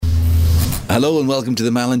Hello and welcome to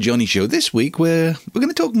the Mal and Johnny Show. This week we're going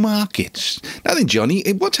to talk markets. Now then, Johnny,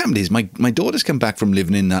 what's happened is my daughter's come back from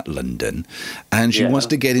living in that London, and she wants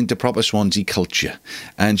to get into proper Swansea culture,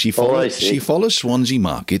 and she follows Swansea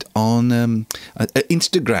Market on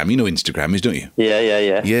Instagram. You know Instagram is, don't you?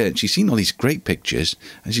 Yeah. Yeah, and she's seen all these great pictures,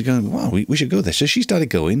 and she's going, wow, we should go there. So she started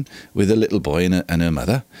going with a little boy and her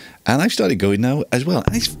mother, and I've started going now as well,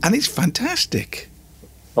 and it's fantastic.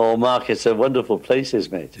 Oh, markets are wonderful places,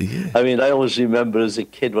 mate. Yeah. I mean, I always remember as a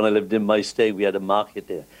kid when I lived in my state, we had a market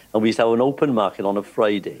there. And we used to have an open market on a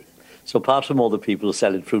Friday. So apart from all the people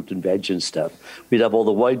selling fruit and veg and stuff, we'd have all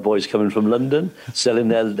the white boys coming from London selling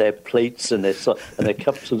their plates and their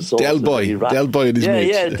cups and sauces. Del Boy and his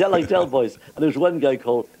mates. Yeah, like Del Boys. And there was one guy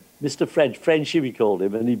called Mr. Frenchy, we called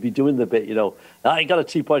him, and he'd be doing the bit, I got a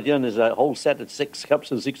teapot here and there's a whole set of 6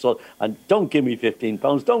 cups and 6 sauces, and don't give me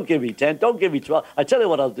 £15, don't give me 10, don't give me 12. I tell you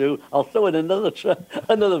what I'll do, I'll throw in another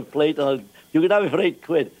plate, and you can have it for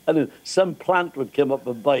 £8. And then some plant would come up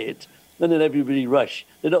and buy it, and then everybody rush.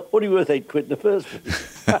 They're not only worth £8 in the first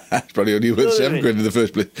place. It's probably only worth £7 in the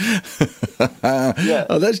first place. Yeah.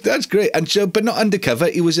 Oh, that's great. And so, but not undercover.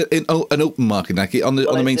 It was an open market, like on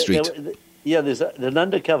the main street. Yeah, there's an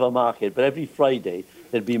undercover market, but every Friday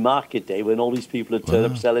there'd be market day when all these people would turn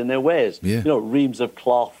up selling their wares. Yeah. Reams of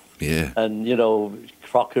cloth and,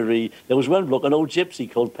 crockery. There was one bloke, an old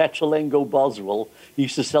gypsy called Petrolengo Boswell. He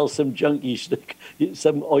used to sell some junk,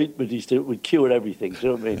 some ointment would cure everything. Do you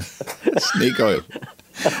know what I mean? Snake oil.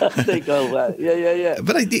 Snake oil, yeah.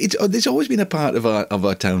 But there's always been a part of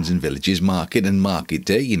our towns and villages, market and market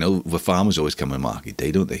day. The farmers always come on market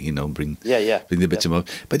day, don't they? Bring the bits of milk.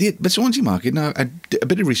 But Swansea Market, now I did a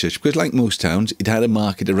bit of research, because like most towns, it had a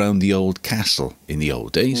market around the old castle in the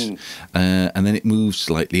old days, and then it moved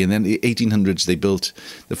slightly, and then in the 1800s they built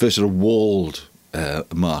the first sort of walled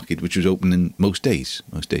market, which was open in most days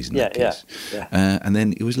in that case. And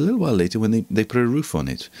then it was a little while later when they put a roof on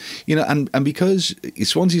it. And because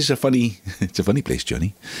Swansea's it's a funny place,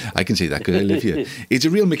 Johnny. I can say that because I live here. It's a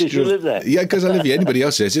real mixture. Because you live there? Yeah, because I live here. Anybody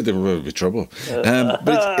else says it, they're in trouble.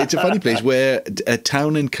 But it's a funny place where a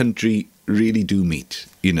town and country really do meet.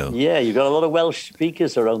 Yeah, you've got a lot of Welsh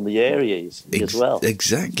speakers around the areas as well.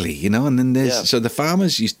 Exactly, and then there's so the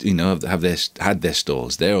farmers used to, had their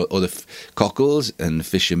stalls there, or the cockles and the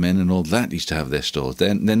fishermen and all that used to have their stalls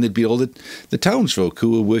there. And then there'd be all the townsfolk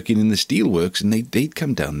who were working in the steelworks, and they'd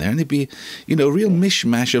come down there, and it'd be a real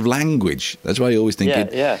mishmash of language. That's why I always think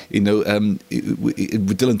Dylan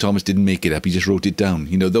Thomas didn't make it up; he just wrote it down.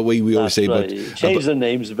 The way we always say about changed the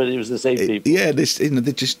names, but it was the same people. Yeah, they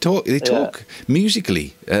just talk. They talk musically.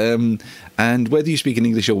 And whether you speak in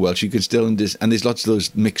English or Welsh, you can still understand. And there's lots of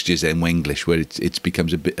those mixtures there in Wenglish where it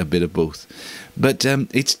becomes a bit of both. But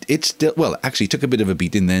it's still, well, actually took a bit of a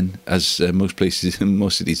beating then, as most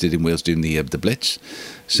cities did in Wales during the Blitz.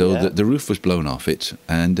 So the roof was blown off it,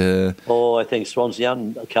 and I think Swansea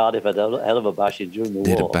and Cardiff had a hell of a bashing during the war.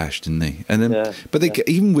 They had a bash, didn't they? And then,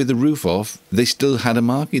 even with the roof off, they still had a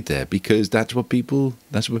market there, because that's what people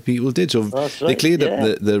did. So they cleared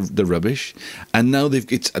up the rubbish, and now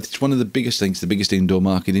it's one of the biggest indoor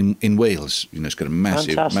market in Wales. It's got a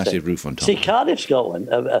massive roof on top. See, Cardiff's got one,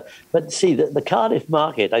 but see the Cardiff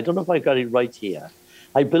market. I don't know if I got it right here.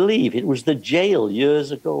 I believe it was the jail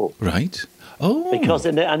years ago. Right. Oh. Because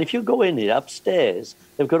and if you go in here upstairs,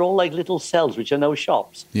 they've got all like little cells, which are now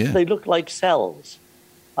shops. Yeah. They look like cells.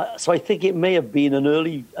 So I think it may have been an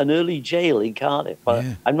early jail in Cardiff. But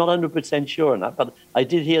I'm not 100% sure on that. But I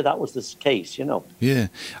did hear that was the case. Yeah.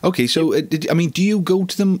 Okay. So do you go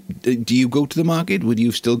to the market? Would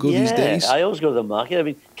you still go these days? I always go to the market. I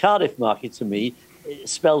mean, Cardiff market to me, it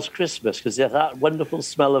smells Christmas, because there's that wonderful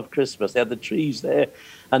smell of Christmas. They have the trees there,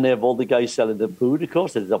 and they have all the guys selling the food, of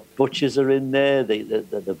course. The butchers are in there,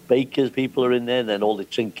 the bakers people are in there, and then all the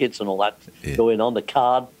trinkets and all that going on, the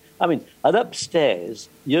card. I mean, and upstairs,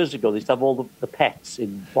 years ago, they used to have all the pets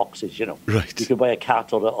in boxes, Right. You could buy a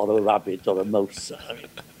cat or a rabbit or a mouse.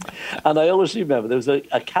 And I always remember there was a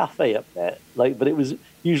cafe up there, but it was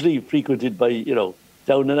usually frequented by,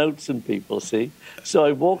 down and outs and people, see? So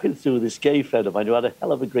I'm walking through this gay friend of mine who had a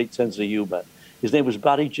hell of a great sense of humour. His name was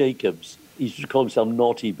Barry Jacobs. He used to call himself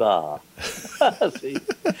Naughty Bar. See?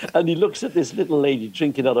 And he looks at this little lady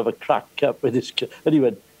drinking out of a cracked cup with his... And he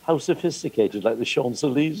went, how sophisticated, like the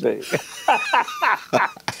Champs-Elysees.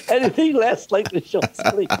 Anything less like the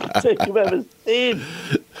Champs-Elysees you've ever seen.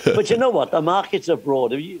 But you know what? The markets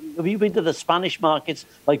abroad. Have you been to the Spanish markets,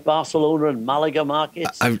 like Barcelona and Malaga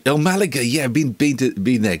markets? Malaga, yeah, I've been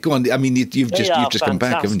there. Go on. I mean, you've just come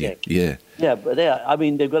back, haven't you? Yeah. Yeah, but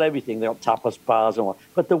they've got everything. They've got tapas bars and all.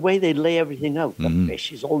 But the way they lay everything out, the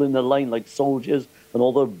fish is all in the line like soldiers. and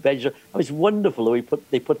all the veg. It's wonderful the way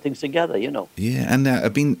they put things together, Yeah, and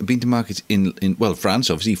I've been to markets in France,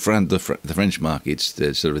 obviously, the French markets,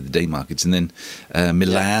 the sort of the day markets, and then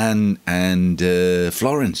Milan and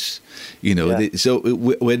Florence. So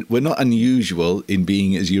we're not unusual in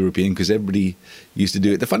being as European because everybody used to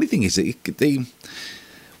do it. The funny thing is that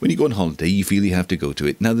when you go on holiday, you feel you have to go to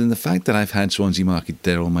it. Now, then the fact that I've had Swansea Market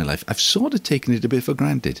there all my life, I've sort of taken it a bit for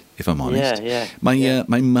granted, if I'm honest.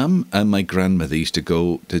 My mum and my grandmother used to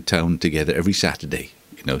go to town together every Saturday.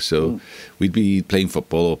 We'd be playing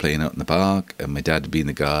football or playing out in the park, and my dad would be in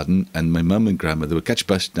the garden, and my mum and grandmother would catch a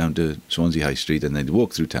bus down to Swansea High Street, and they'd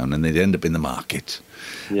walk through town, and they'd end up in the market.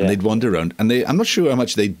 And they'd wander around, and I'm not sure how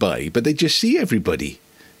much they'd buy, but they'd just see everybody.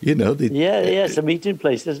 It's a meeting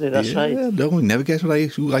place, isn't it? That's right. No, never guess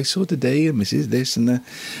who I saw today, and Mrs. This and that.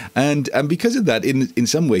 And because of that, in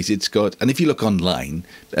some ways, it's got. And if you look online,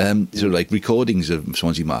 sort of like recordings of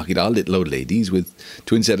Swansea Market are little old ladies with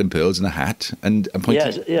twin set and pearls and a hat and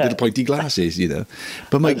little pointy glasses,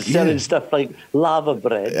 But selling stuff like lava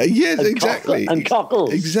bread. Yes, exactly. And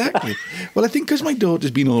cockles. Exactly. Well, I think because my daughter's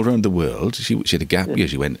been all around the world, she had a gap year.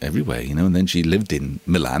 She went everywhere, and then she lived in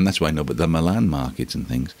Milan. That's why I know about the Milan markets and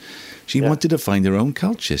things. She wanted to find her own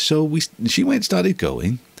culture, so she started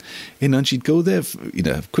going, and she'd go there,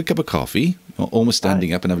 a quick cup of coffee, almost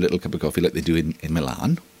standing up and have a little cup of coffee like they do in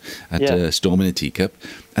Milan, at Storm in a teacup,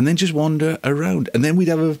 and then just wander around, and then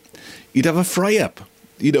you'd have a fry up.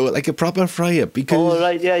 Like a proper fry-up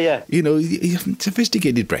because...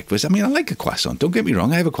 sophisticated breakfast. I mean, I like a croissant. Don't get me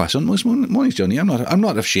wrong. I have a croissant most mornings, Johnny. I'm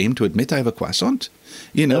not ashamed to admit I have a croissant.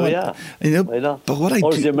 Why not? But what I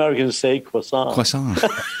or do... as the Americans say, croissant. Croissant.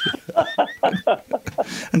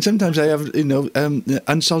 And sometimes I have,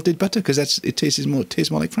 unsalted butter because it tastes more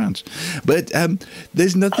like France. But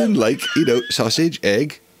there's nothing like, sausage,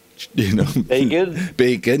 egg...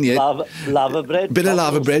 bacon, yeah, lava bread, bit of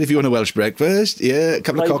lava bread if you want a Welsh breakfast, a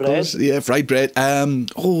couple of cockles, fried bread.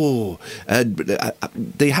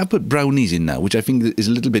 They have put brownies in now, which I think is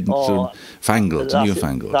a little bit sort of newfangled.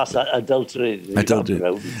 That's adulterated. But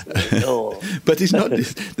it's not.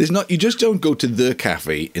 There's not. You just don't go to the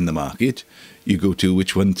cafe in the market. You go to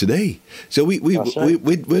which one today. So we're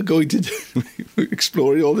going to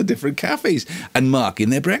exploring all the different cafes and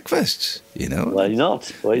marking their breakfasts. Why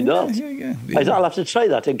not? Yeah. I'll have to try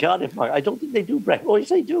that in Cardiff. I don't think they do breakfast. Oh, yes,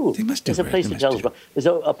 they do. They must do. There's a place that does. There's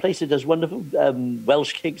a place that does wonderful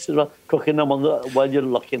Welsh cakes as well, cooking them while you're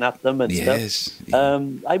looking at them and stuff.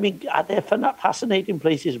 I mean, they're fascinating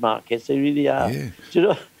places, markets. They really are. Yeah.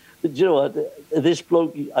 Do you know what? This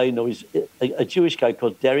bloke I know is a Jewish guy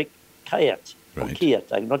called Derek Kiat. Right.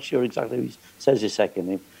 Kiat. I'm not sure exactly how he says his second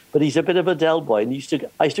name, but he's a bit of a Del boy, and I used to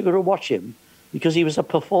go to watch him because he was a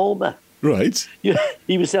performer. Right.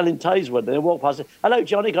 He was selling ties one day. I walked past. Hello,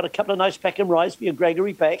 Johnny. Got a couple of nice Peckham Ryes for your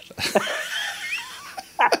Gregory Peck.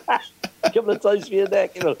 A couple of ties for your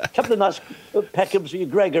neck. A couple of nice Peckhams for your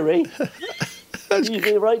Gregory. He's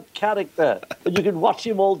the right character, and you can watch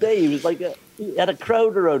him all day. He was like he had a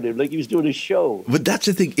crowd around him, like he was doing a show. But that's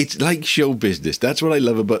the thing; it's like show business. That's what I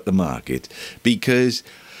love about the market, because,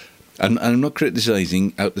 and I'm not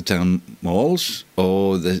criticising out the town malls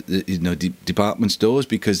or the department stores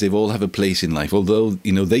because they've all have a place in life. Although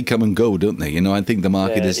they come and go, don't they? I think the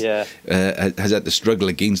market has had to struggle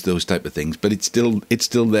against those type of things, but it's still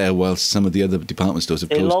there. Whilst some of the other department stores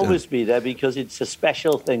have closed down. It'll always be there because it's a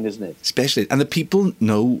special thing, isn't it? Especially, and the people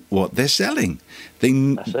know what they're selling. They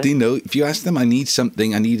know if you ask them, I need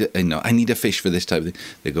something. I need a fish for this type of thing.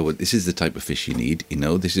 They go, well, this is the type of fish you need. It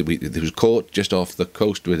was caught just off the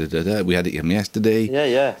coast. We had it yesterday.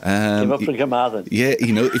 Came up from Carmarthen. Yeah,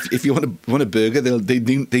 if you want a burger, they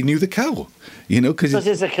knew the cow. Because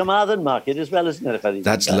it's a Carmarthen market as well, isn't it?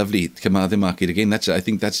 That's lovely, Carmarthen market again. I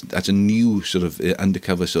think that's a new sort of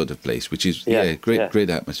undercover sort of place, which is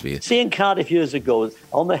great atmosphere. See, in Cardiff years ago,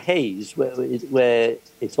 on the Hayes, where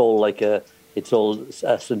it's all like it's all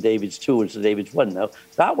St David's 2 and St David's 1 now.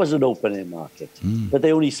 That was an open-air market, but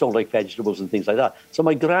they only sold like vegetables and things like that. So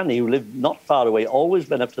my granny, who lived not far away, always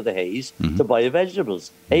went up to the Hayes to buy her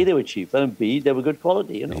vegetables. A, they were cheaper, and B, they were good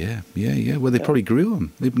quality. Yeah. Well, they probably grew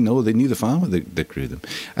them. They knew the farmer that grew them.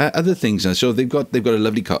 Other things. So they've got a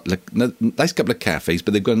lovely, nice couple of cafes,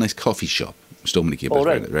 but they've got a nice coffee shop. Stormley Keep. Oh,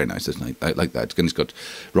 right. Very nice. That's nice. I like that. It's got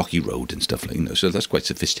Rocky Road and stuff like so that's quite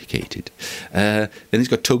sophisticated. Then it's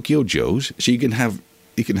got Tokyo Joe's, so you can have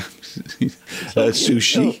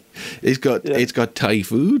sushi. It's got Thai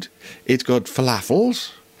food. It's got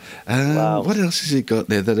falafels. Wow. What else has it got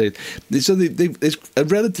there? It's a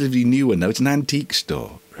relatively new one now. It's an antique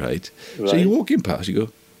store, right? So you're walking past, you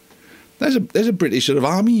go, there's a British sort of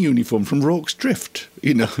army uniform from Rorke's Drift,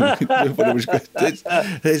 you know. there's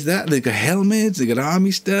that. They've got helmets, they've got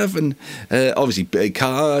army stuff, and obviously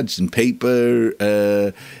cards and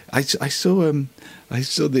paper. I saw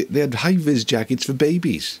they had high vis jackets for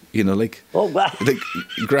babies, you know, like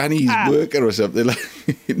granny's worker or something. Like,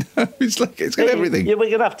 you know, it's got everything. Yeah, we're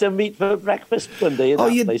gonna have to meet for breakfast one day in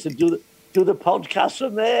that place and do the podcast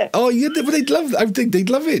from there. Oh yeah, but they'd love. I think they'd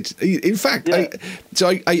love it. In fact, I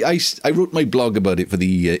wrote my blog about it for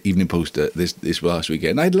the Evening Post this last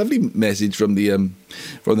weekend. I had a lovely message from the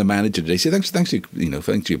manager today. He said, thanks for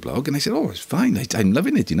your blog. And I said, oh, it's fine. I'm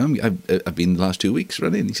loving it. You know, I've been the last 2 weeks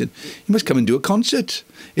running. He said, you must come and do a concert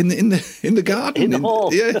in the garden. In the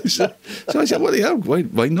hall. Yeah. So I said, well, yeah,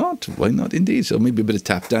 why not? Why not? Indeed. So maybe a bit of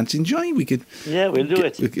tap dancing joy. We could. Yeah, we'll do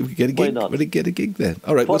it. We could get a gig. Why not? We'll get a gig there.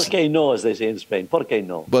 All right. ¿Por qué no, as they say in Spain? ¿Por qué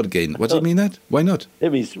no? ¿Por qué no? What does it mean? That? Why not?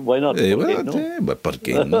 It means why not? But ¿por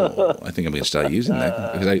qué no? I think I'm going to start using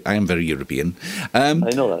that because I am very European. I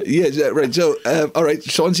know that. Yeah, right. So, all right,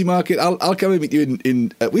 Swansea Market. I'll come and meet you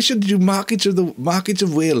in. We should do markets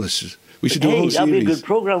of Wales. We should do a whole series. That'd be a good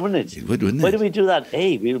program, wouldn't it? It would, wouldn't it? Why don't we do that?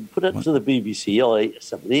 Hey, we'll put it to the BBC or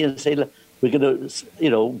somebody and say, look, we're going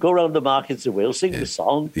to, go around the markets of Wales, sing the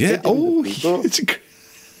song. Yeah. Oh, it's a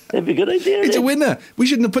It'd be a good idea. It's a winner. We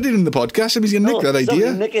shouldn't have put it in the podcast. Somebody's going to nick that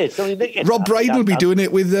idea. Somebody nick it. Rob Brydon will be doing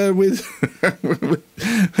it with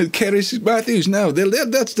Cerys Matthews now.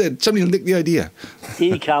 Somebody will nick the idea.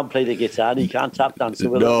 He can't play the guitar. He can't tap dance.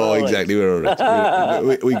 No, exactly. We're all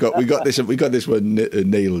right. we got this. We got this one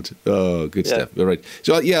nailed. Oh, good stuff. All right.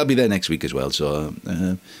 So I'll be there next week as well. So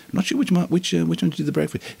I'm not sure which one to do the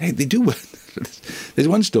breakfast. Hey, they do. There's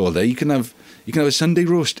one stall there. You can have a Sunday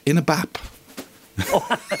roast in a bap.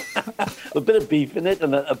 A bit of beef in it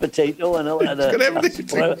and a potato and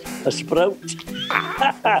a sprout.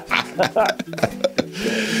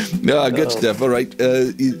 No, good stuff. All right.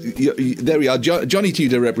 There we are. Johnny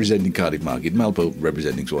Tudor representing Cardiff Market. Malpo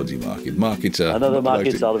representing Swansea Market. Another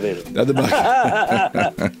market's are available. Another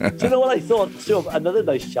market. Do you know what I thought? So another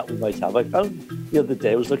nice chat we might have. I found the other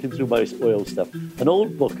day, I was looking through my oil stuff, an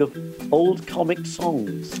old book of old comic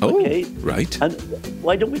songs. Okay? Right. And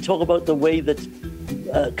why don't we talk about the way that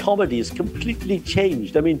comedy has completely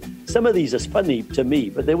changed? I mean, some of these are funny to me,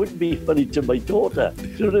 but they wouldn't be funny to my daughter. Do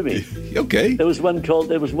you know what I mean? Okay. There was one called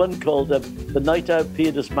The Night I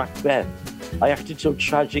Appeared as Macbeth. I acted so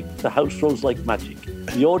tragic, the house rose like magic.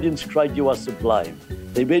 The audience cried, you are sublime.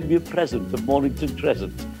 They made me a present of Mornington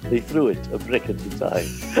Crescent. They threw it a brick at the time.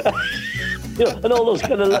 And all those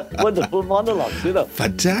kind of wonderful monologues,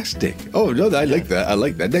 Fantastic. Oh, no, I like that. I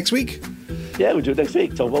like that. Next week? Yeah, we'll do it next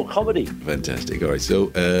week. Talk about comedy. Fantastic. All right.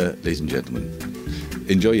 So, ladies and gentlemen,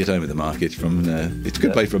 enjoy your time at the market. It's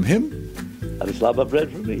goodbye from him. And it's lava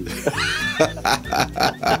bread from me.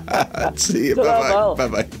 See you. Bye-bye.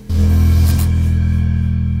 Bye-bye.